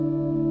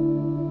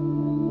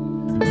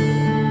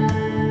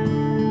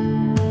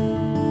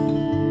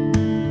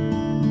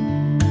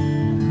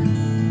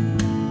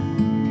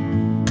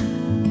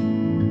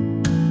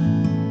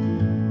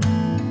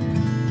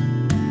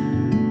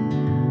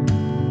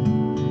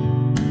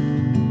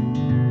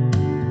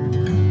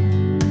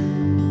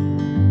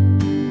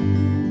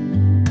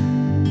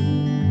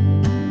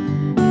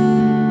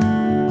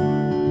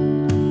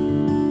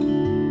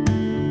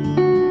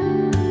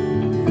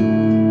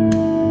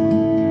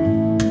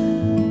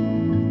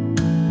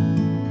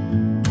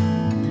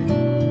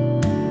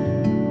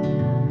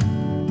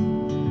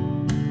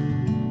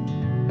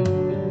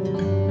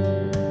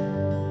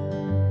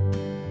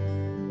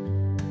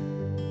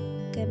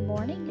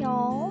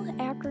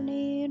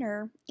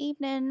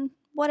morning,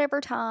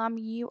 whatever time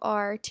you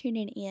are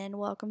tuning in.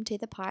 Welcome to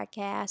the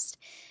podcast.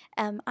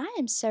 I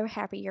am so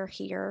happy you're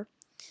here.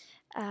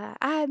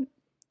 I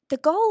The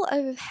goal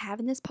of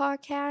having this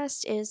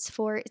podcast is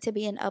for it to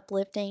be an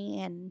uplifting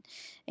and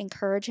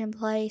encouraging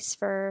place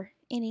for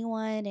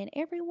anyone and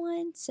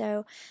everyone.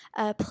 So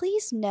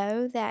please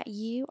know that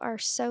you are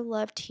so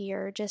loved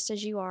here just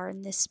as you are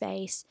in this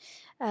space.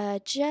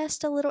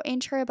 Just a little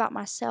intro about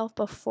myself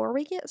before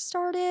we get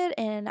started,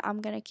 and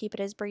I'm going to keep it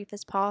as brief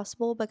as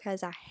possible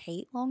because I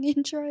hate long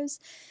intros.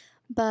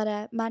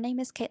 But my name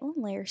is Caitlin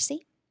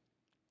Larsey.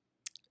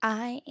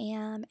 I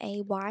am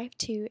a wife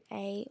to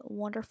a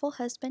wonderful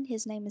husband.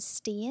 His name is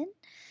Stian.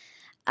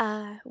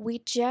 We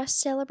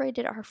just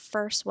celebrated our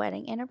first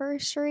wedding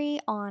anniversary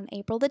on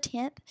April the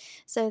 10th,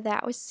 so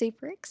that was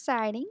super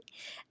exciting.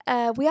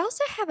 We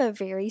also have a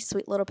very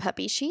sweet little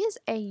puppy. She is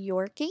a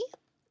Yorkie,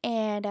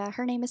 and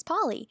her name is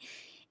Polly.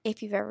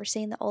 If you've ever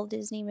seen the old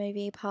Disney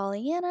movie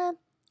Pollyanna,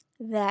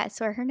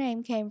 that's where her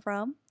name came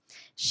from.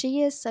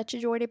 She is such a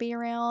joy to be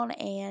around,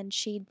 and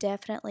she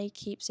definitely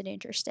keeps it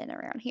interesting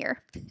around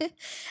here.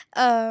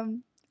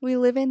 We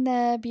live in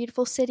the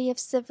beautiful city of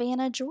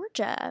Savannah,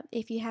 Georgia.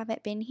 If you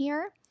haven't been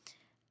here,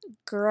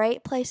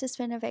 great place to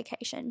spend a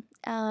vacation.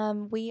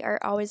 We are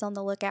always on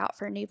the lookout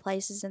for new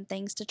places and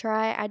things to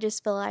try. I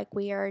just feel like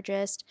we are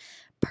just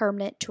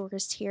permanent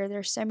tourists here.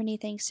 There's so many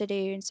things to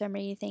do and so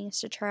many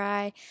things to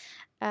try.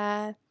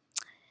 Uh,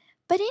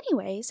 but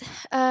anyways,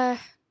 I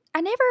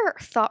never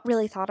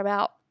really thought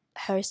about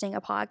hosting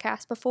a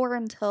podcast before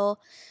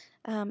until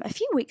a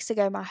few weeks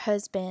ago. My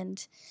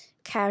husband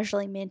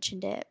casually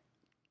mentioned it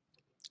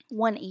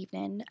one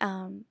evening,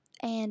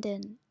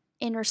 and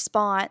in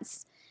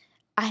response,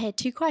 I had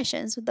two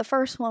questions. The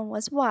first one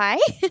was why,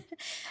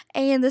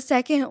 and the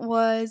second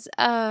was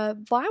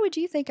why would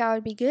you think I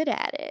would be good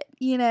at it?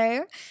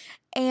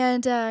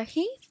 And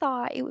he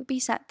thought it would be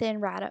something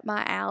right up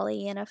my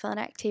alley and a fun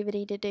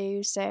activity to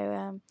do.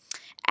 So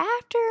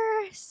after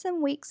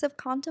some weeks of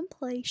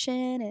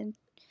contemplation and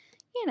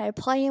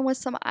playing with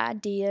some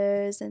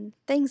ideas and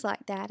things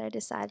like that, I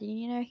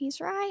decided,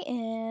 he's right,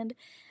 and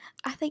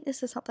I think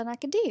this is something I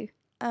could do.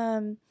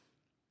 Um,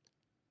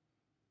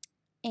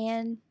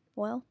 and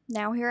well,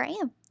 now here I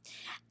am.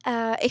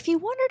 If you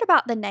wondered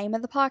about the name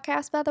of the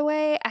podcast, by the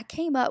way, I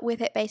came up with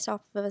it based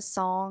off of a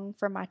song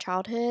from my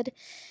childhood.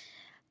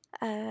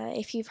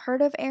 If you've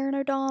heard of Erin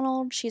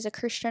O'Donnell, she's a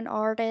Christian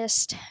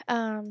artist.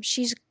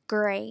 She's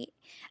great.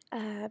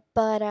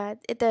 But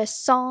the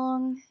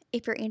song,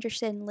 if you're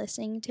interested in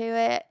listening to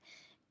it,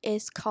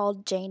 is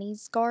called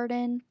Janie's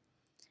Garden.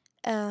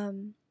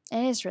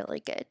 And it's really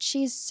good.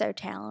 She's so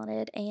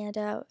talented, and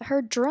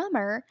her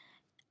drummer,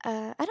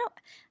 I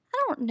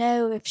don't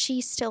know if she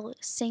still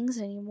sings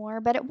anymore,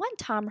 but at one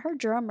time her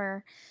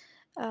drummer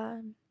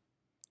um,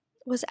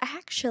 was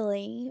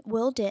actually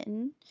Will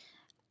Denton,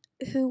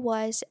 who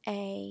was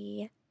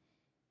a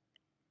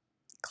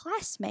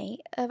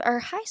classmate of our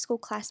high school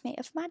classmate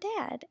of my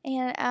dad,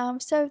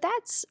 and so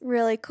that's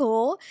really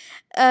cool.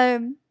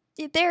 Um,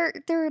 they're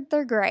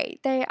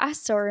great. I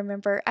still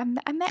remember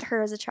I met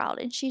her as a child,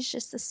 and she's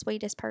just the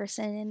sweetest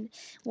person, and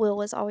Will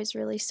was always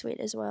really sweet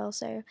as well.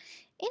 So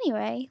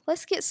anyway,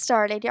 let's get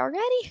started. Y'all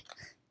ready?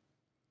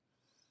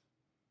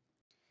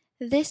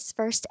 This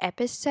first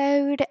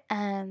episode,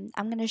 I'm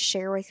going to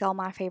share with y'all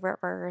my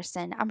favorite verse,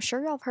 and I'm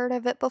sure y'all have heard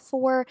of it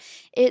before.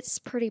 It's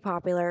pretty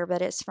popular,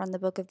 but it's from the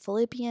book of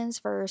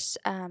Philippians, it's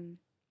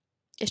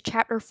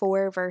chapter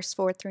 4, verse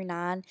 4 through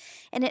 9,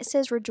 and it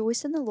says,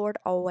 "Rejoice in the Lord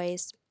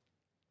always."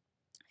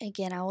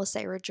 Again, I will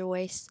say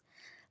rejoice.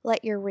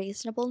 Let your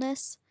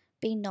reasonableness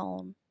be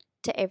known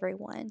to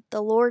everyone. The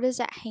Lord is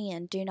at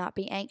hand. Do not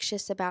be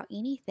anxious about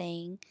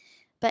anything,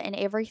 but in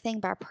everything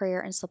by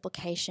prayer and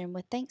supplication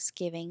with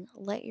thanksgiving,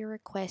 let your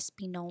requests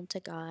be known to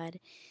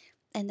God.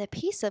 And the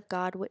peace of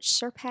God, which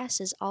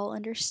surpasses all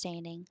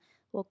understanding,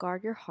 will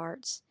guard your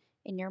hearts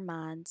and your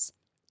minds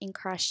in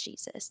Christ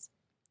Jesus.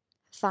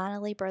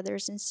 Finally,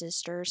 brothers and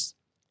sisters,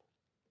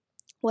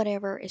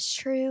 whatever is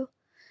true,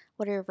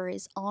 whatever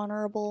is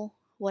honorable,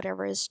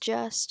 whatever is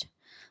just,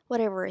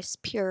 whatever is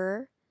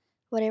pure,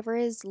 whatever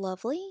is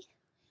lovely,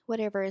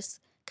 whatever is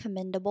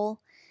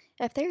commendable,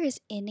 if there is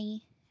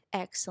any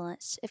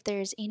excellence, if there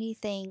is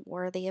anything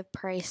worthy of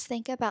praise,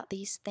 think about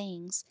these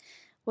things.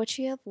 What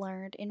you have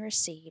learned and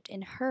received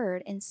and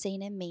heard and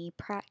seen in me,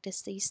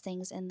 practice these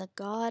things, and the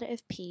God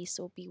of peace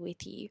will be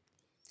with you.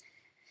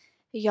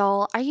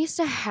 Y'all, I used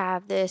to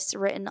have this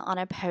written on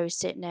a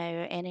post-it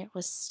note, and it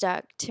was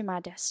stuck to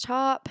my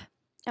desktop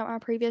at my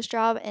previous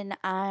job, and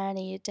I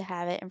needed to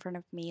have it in front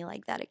of me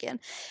like that again.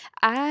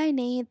 I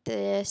need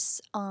this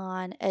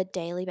on a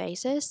daily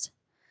basis,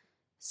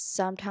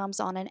 sometimes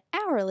on an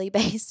hourly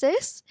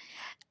basis.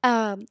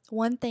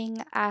 One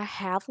thing I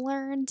have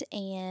learned,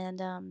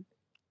 and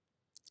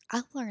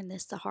I learned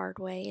this the hard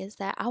way, is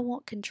that I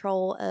want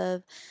control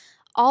of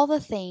all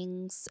the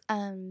things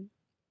in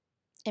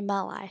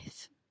my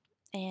life,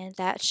 and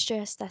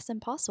that's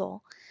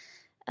impossible.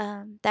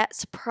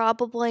 That's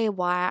probably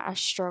why I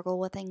struggle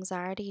with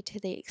anxiety to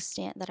the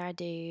extent that I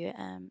do.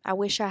 I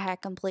wish I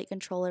had complete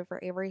control over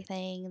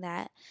everything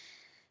that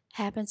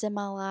happens in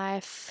my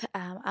life.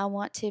 I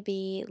want to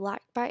be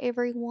liked by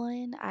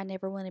everyone. I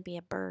never want to be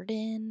a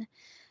burden,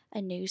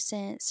 a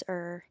nuisance,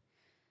 or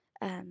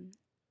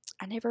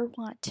I never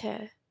want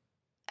to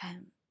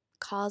um,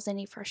 cause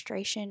any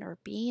frustration or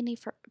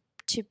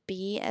to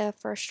be a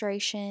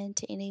frustration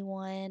to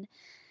anyone.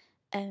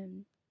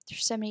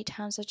 There's so many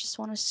times I just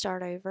want to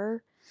start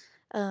over.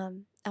 I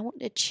want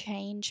to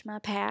change my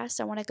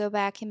past. I want to go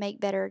back and make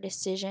better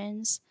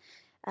decisions.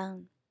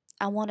 Um,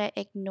 I want to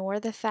ignore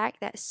the fact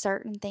that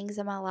certain things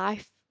in my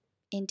life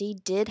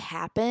indeed did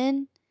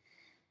happen,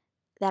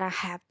 that I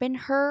have been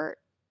hurt,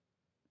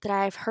 that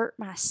I've hurt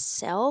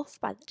myself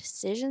by the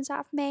decisions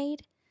I've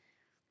made.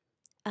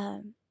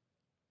 Um,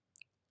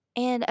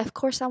 and of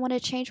course, I want to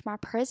change my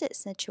present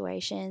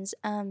situations.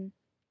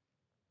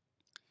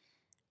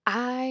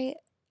 I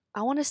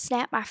I want to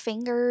snap my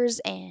fingers,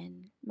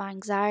 and my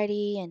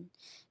anxiety and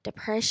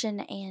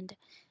depression and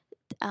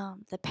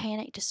the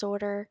panic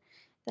disorder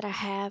that I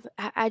have.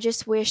 I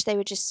just wish they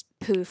would just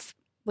poof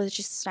with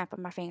just a snap of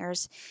my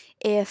fingers.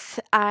 If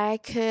I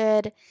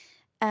could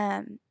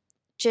um,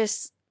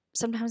 just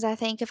sometimes I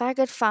think if I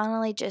could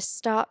finally just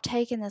stop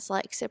taking this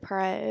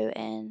Lexapro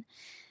and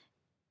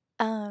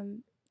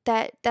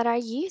that I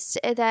used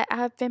that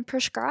I've been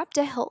prescribed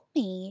to help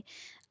me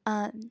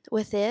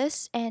with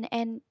this, and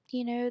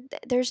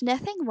there's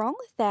nothing wrong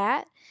with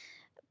that,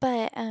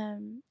 but I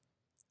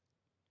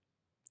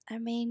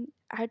mean,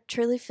 I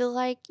truly feel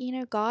like,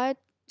 God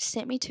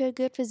sent me to a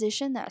good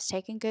physician that's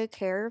taking good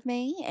care of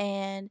me.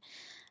 And,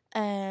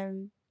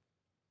 um,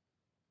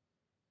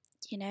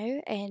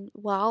 and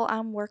while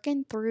I'm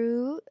working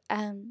through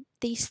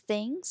these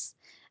things,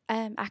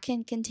 I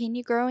can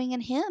continue growing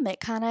in Him. It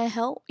kind of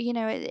help,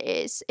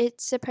 it's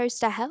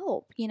supposed to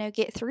help,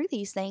 get through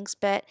these things.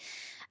 But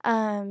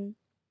um,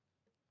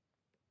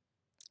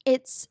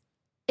 it's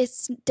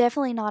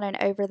definitely not an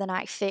over the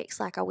night fix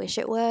like I wish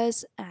it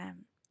was.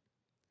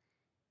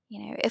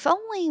 If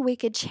only we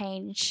could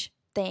change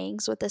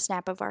things with the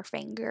snap of our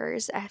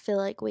fingers. I feel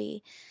like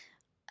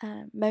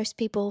most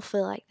people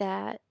feel like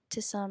that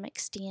to some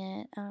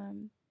extent.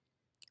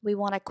 We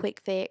want a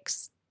quick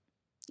fix,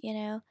 you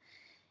know.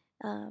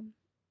 Um,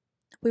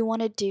 we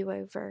want a do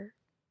over,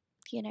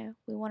 We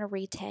want a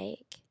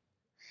retake,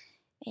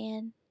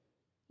 and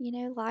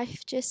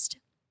life just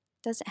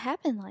doesn't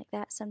happen like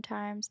that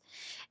sometimes.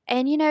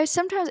 And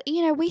sometimes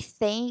we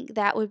think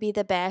that would be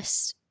the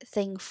best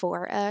thing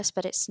for us,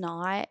 but it's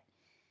not.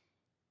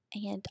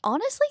 And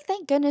honestly,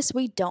 thank goodness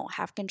we don't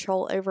have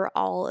control over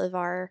all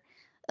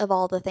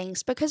the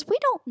things, because we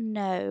don't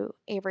know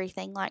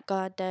everything like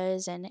God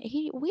does, and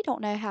we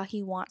don't know how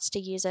He wants to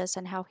use us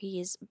and how He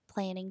is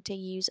planning to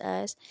use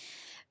us.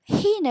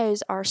 He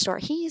knows our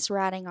story. He's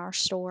writing our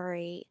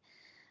story.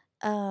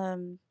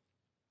 Um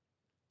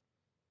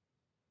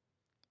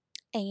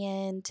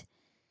and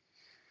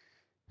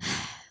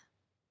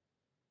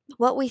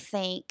what we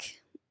think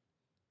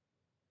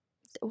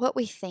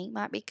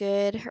might be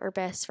good or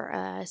best for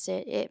us,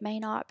 it may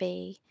not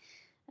be.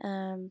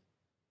 Um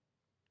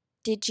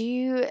Did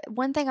you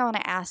One thing I want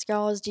to ask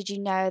y'all is, did you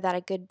know that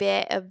a good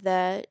bit of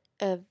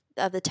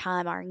the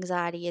time our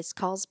anxiety is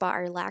caused by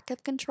our lack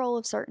of control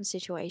of certain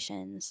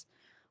situations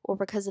or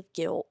because of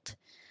guilt?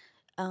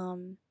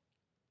 Um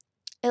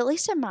at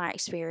least in my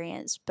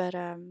experience, but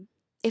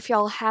if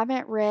y'all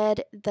haven't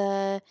read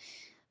the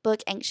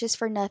book Anxious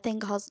for Nothing,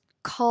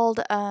 called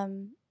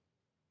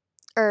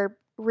or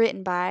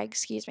written by,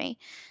 excuse me,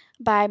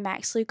 by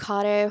Max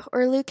Lucado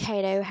or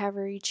Lucado,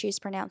 however you choose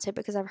to pronounce it,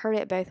 because I've heard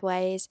it both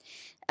ways.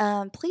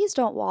 Please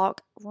don't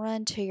walk,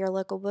 run to your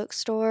local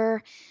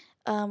bookstore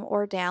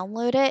or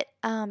download it.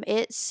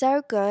 It's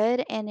so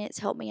good, and it's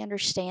helped me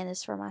understand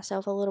this for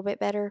myself a little bit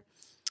better.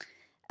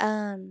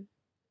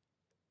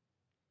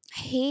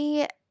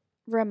 He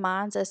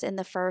reminds us in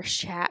the first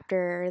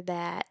chapter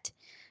that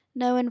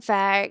no, in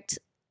fact,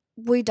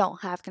 we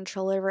don't have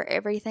control over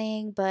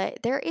everything,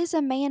 but there is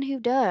a man who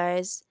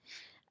does.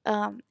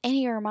 And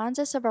he reminds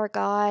us of our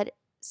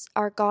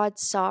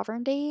God's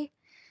sovereignty,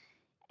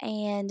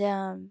 and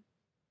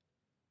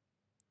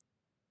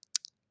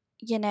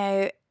you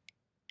know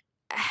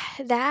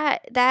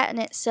that in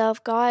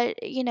itself, God,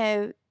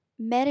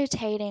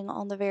 meditating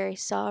on the very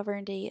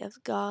sovereignty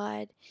of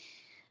God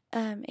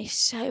is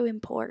so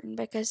important,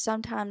 because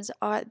sometimes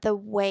the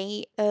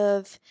weight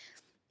of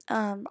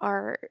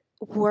our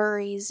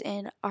worries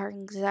and our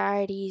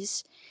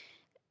anxieties,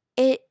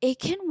 it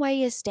can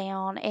weigh us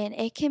down, and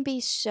it can be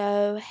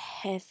so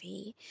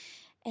heavy.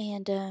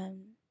 And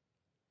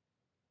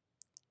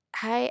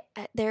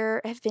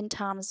there have been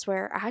times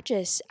where I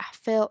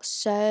felt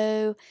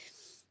so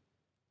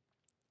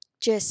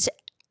just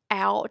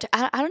out.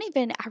 I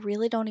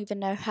really don't even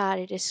know how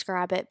to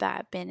describe it, but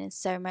I've been in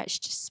so much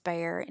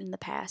despair in the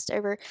past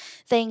over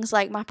things.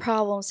 Like, my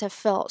problems have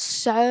felt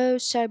so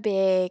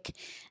big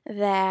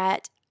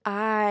that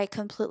I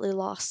completely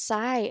lost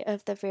sight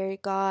of the very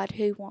God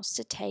who wants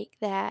to take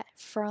that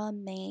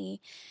from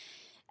me.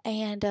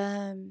 And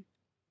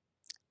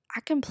I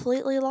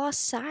completely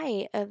lost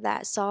sight of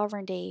that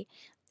sovereignty.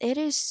 It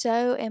is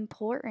so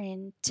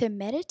important to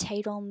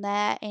meditate on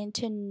that and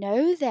to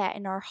know that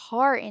in our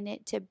heart, and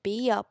it to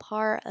be a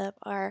part of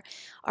our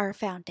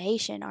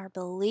foundation, our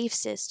belief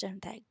system,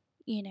 that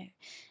you know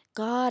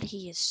God,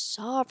 he is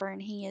sovereign,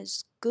 he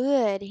is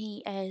good,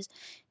 he is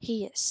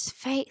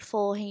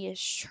faithful, he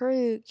is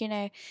true.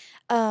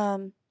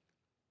 Um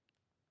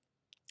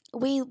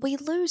we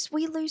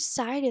lose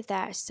sight of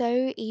that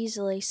so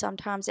easily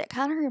sometimes. It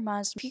kind of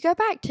reminds me, if you go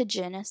back to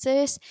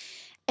Genesis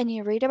and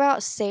you read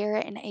about Sarah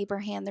and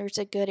Abraham, there's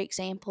a good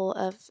example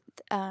of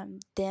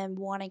them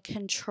wanting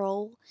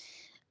control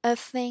of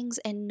things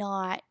and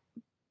not,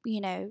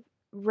 you know,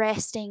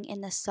 resting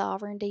in the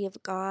sovereignty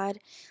of God.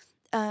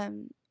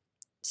 Um,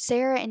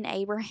 Sarah and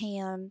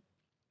Abraham,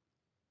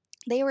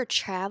 they were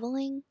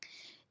traveling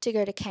to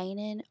go to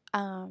Canaan,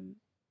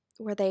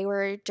 where they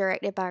were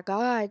directed by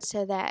God,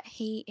 so that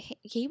he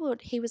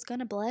was going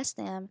to bless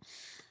them.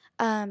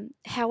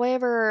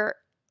 However,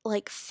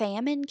 like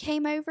famine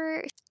came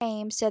over,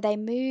 so they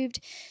moved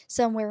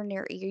somewhere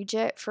near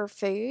Egypt for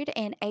food,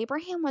 and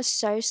Abraham was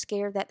so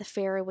scared that the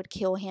Pharaoh would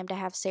kill him to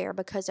have Sarah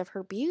because of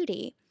her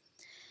beauty.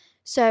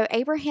 So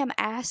Abraham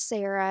asked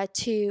Sarah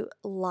to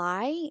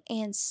lie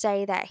and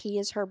say that he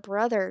is her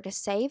brother to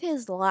save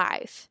his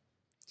life.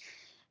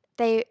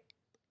 They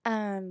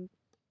um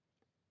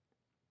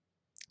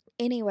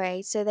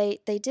Anyway, so they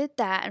did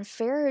that, and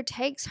Pharaoh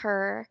takes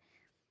her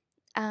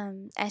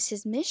as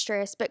his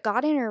mistress, but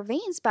God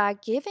intervenes by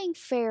giving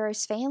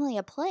Pharaoh's family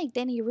a plague.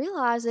 Then he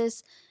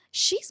realizes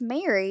she's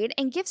married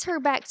and gives her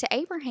back to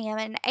Abraham,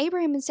 and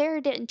Abraham and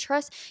Sarah didn't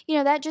trust.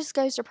 That just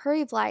goes to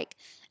prove, like,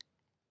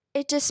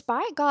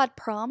 despite God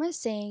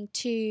promising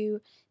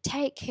to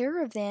take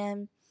care of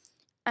them,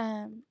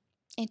 um,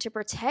 and to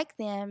protect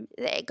them,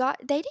 they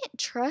didn't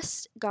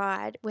trust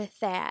God with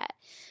that.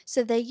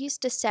 So they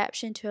used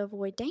deception to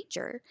avoid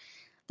danger.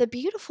 The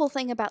beautiful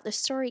thing about the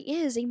story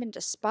is, even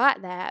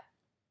despite that,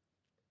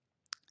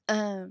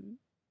 um,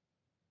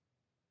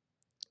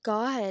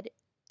 God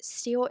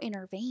still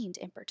intervened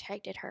and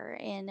protected her.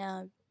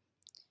 And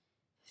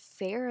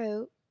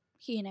Pharaoh,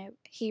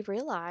 he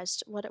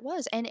realized what it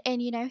was, and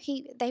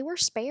they were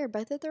spared.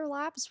 Both of their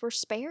lives were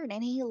spared,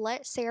 and he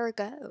let Sarah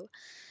go.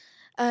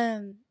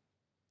 Um,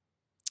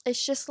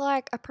 it's just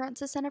like a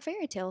princess in a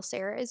fairy tale.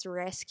 Sarah is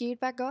rescued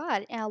by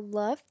God, and I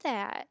love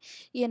that.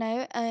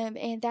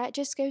 And that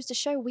just goes to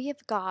show we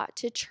have got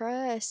to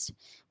trust.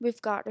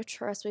 We've got to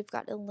trust. We've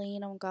got to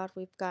lean on God.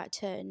 We've got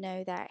to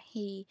know that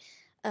He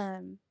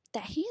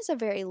is a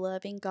very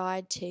loving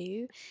God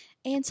too.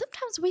 And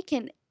sometimes we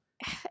can.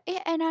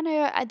 And I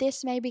know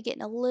this may be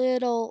getting a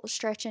little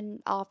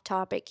stretching off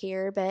topic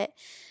here, but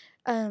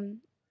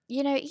um,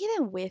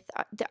 even with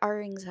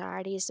our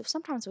anxieties,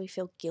 sometimes we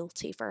feel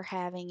guilty for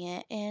having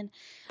it, and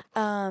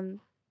um,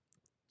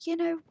 you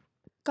know,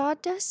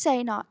 God does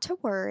say not to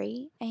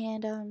worry,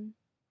 and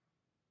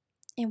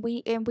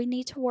we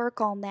need to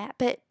work on that.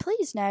 But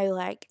please know,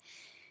 like,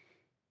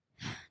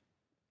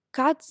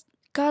 God's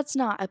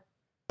not a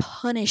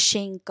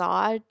punishing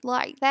God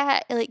like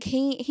that. Like,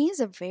 he's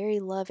a very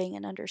loving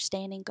and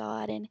understanding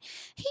God, and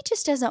he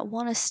just doesn't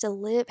want us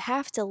to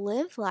have to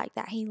live like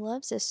that. He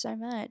loves us so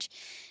much.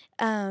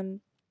 Um,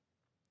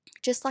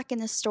 just like in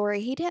the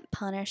story, he didn't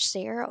punish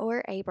Sarah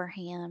or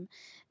Abraham.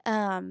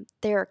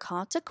 There are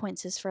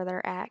consequences for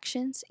their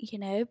actions,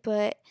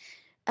 but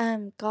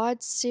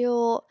God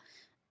still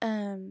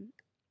um,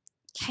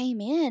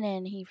 came in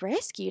and he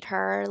rescued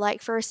her.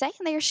 Like, for a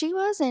second there, she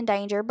was in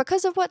danger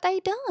because of what they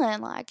done.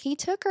 Like, he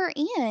took her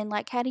in.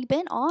 Like, had he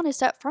been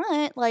honest up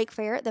front, like,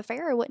 the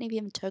Pharaoh wouldn't have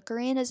even took her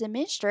in as a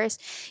mistress.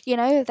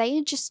 If they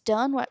had just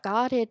done what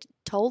God had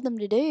told them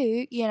to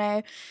do.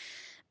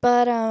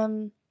 But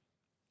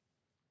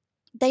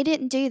they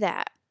didn't do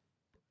that.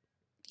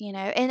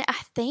 And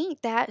I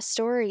think that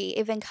story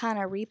even kind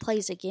of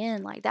replays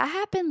again. Like, that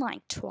happened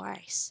like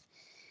twice.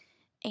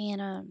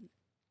 And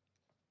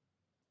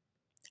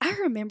I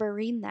remember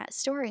reading that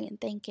story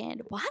and thinking,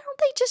 why don't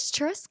they just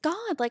trust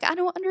God? Like, I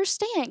don't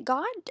understand.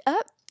 God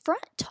up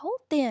front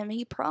told them,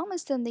 he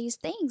promised them these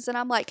things. And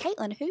I'm like,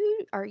 Caitlin, who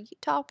are you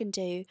talking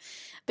to?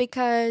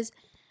 Because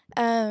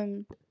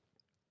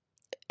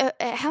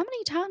how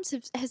many times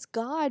has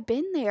God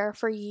been there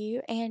for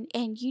you, and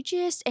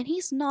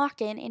he's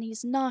knocking and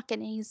he's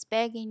knocking and he's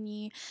begging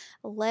you,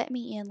 let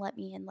me in, let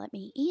me in, let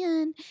me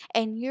in,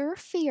 and your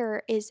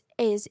fear is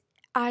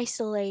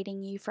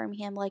isolating you from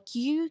him. Like,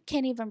 you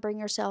can't even bring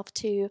yourself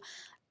to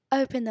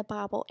open the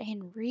Bible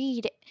and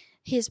read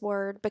his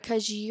word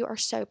because you are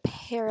so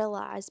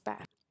paralyzed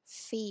by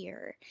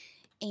fear.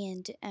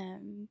 And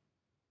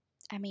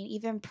I mean,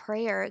 even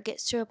prayer, it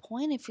gets to a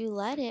point, if you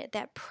let it,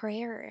 that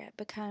prayer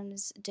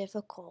becomes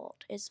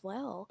difficult as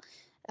well.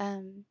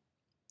 Um,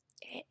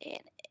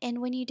 and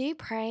when you do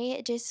pray,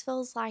 it just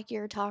feels like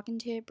you're talking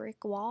to a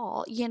brick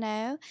wall.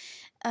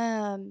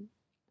 Um,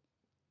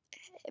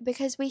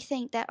 because we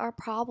think that our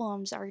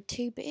problems are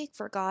too big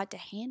for God to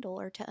handle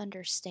or to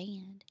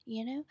understand.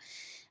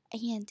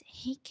 And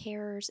He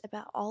cares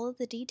about all of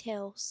the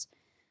details,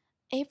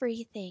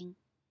 everything.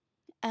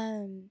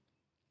 And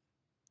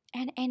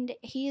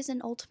he is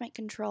in ultimate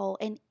control.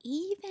 And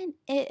even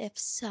if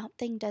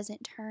something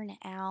doesn't turn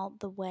out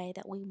the way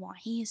that we want,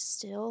 he is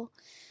still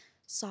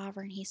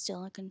sovereign. He's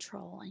still in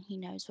control, and he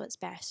knows what's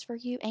best for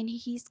you, and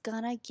he's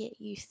gonna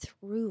get you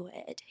through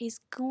it.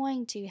 He's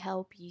going to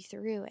help you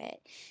through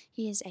it.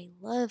 He is a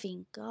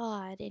loving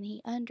God, and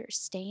he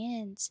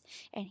understands,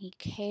 and he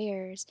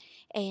cares,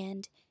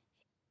 and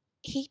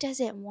he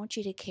doesn't want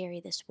you to carry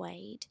this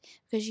weight,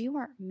 because you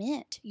weren't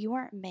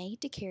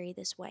made to carry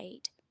this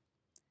weight.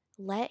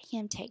 Let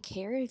him take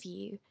care of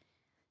you.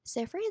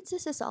 So, friends,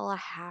 this is all I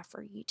have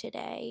for you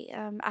today.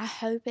 I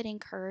hope it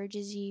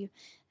encourages you.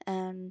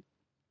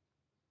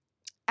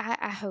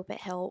 I hope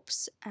it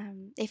helps.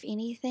 If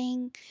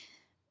anything,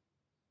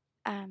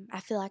 I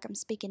feel like I'm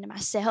speaking to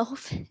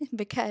myself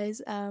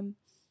because,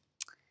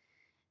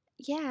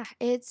 yeah,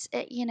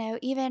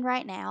 even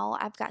right now,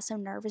 I've got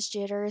some nervous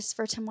jitters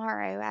for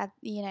tomorrow.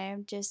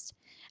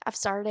 I've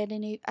started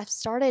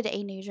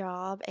a new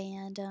job,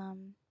 and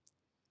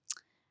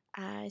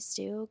I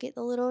still get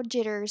the little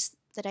jitters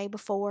the day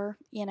before,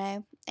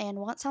 and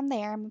once I'm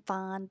there, I'm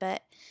fine,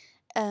 but,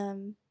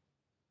 um,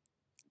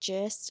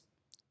 just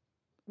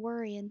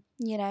worrying.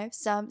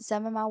 Some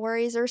of my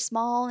worries are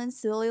small and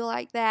silly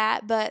like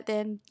that, but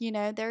then,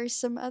 there's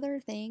some other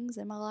things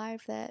in my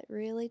life that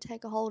really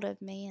take a hold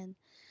of me, and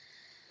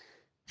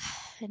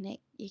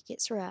it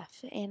gets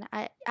rough. And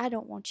I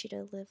don't want you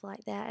to live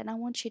like that, and I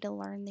want you to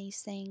learn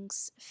these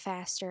things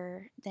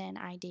faster than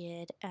I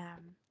did.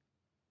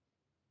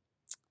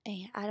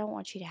 And I don't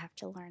want you to have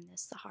to learn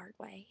this the hard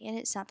way. And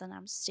it's something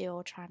I'm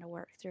still trying to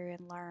work through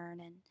and learn.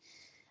 And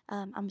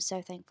I'm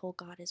so thankful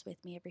God is with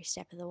me every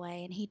step of the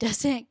way, and he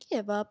doesn't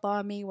give up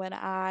on me when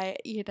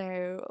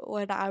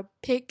when I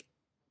pick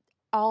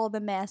all the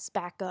mess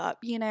back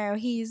up.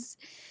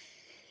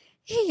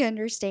 He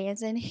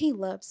understands, and he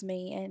loves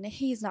me, and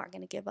he's not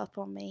going to give up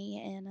on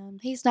me, and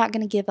he's not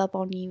going to give up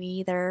on you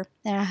either.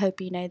 And I hope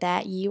you know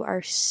that you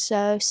are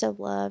so, so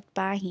loved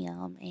by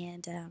him.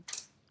 And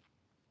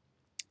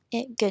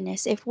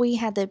goodness, if we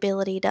had the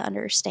ability to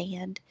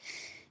understand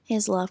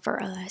his love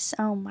for us,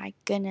 oh my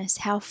goodness,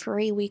 how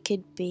free we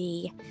could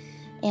be.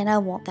 And I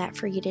want that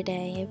for you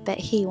today, but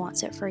he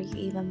wants it for you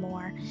even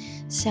more.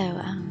 So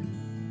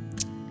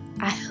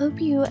I hope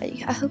you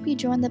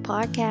joined the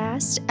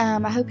podcast.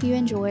 I hope you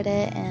enjoyed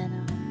it,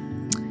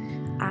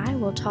 and I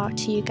will talk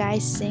to you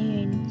guys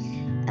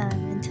soon.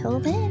 Until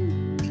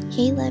then,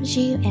 he loves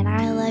you, and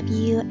I love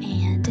you,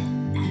 and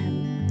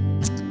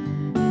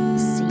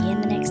see you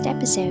in the next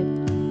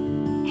episode.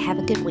 Have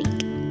a good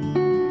week.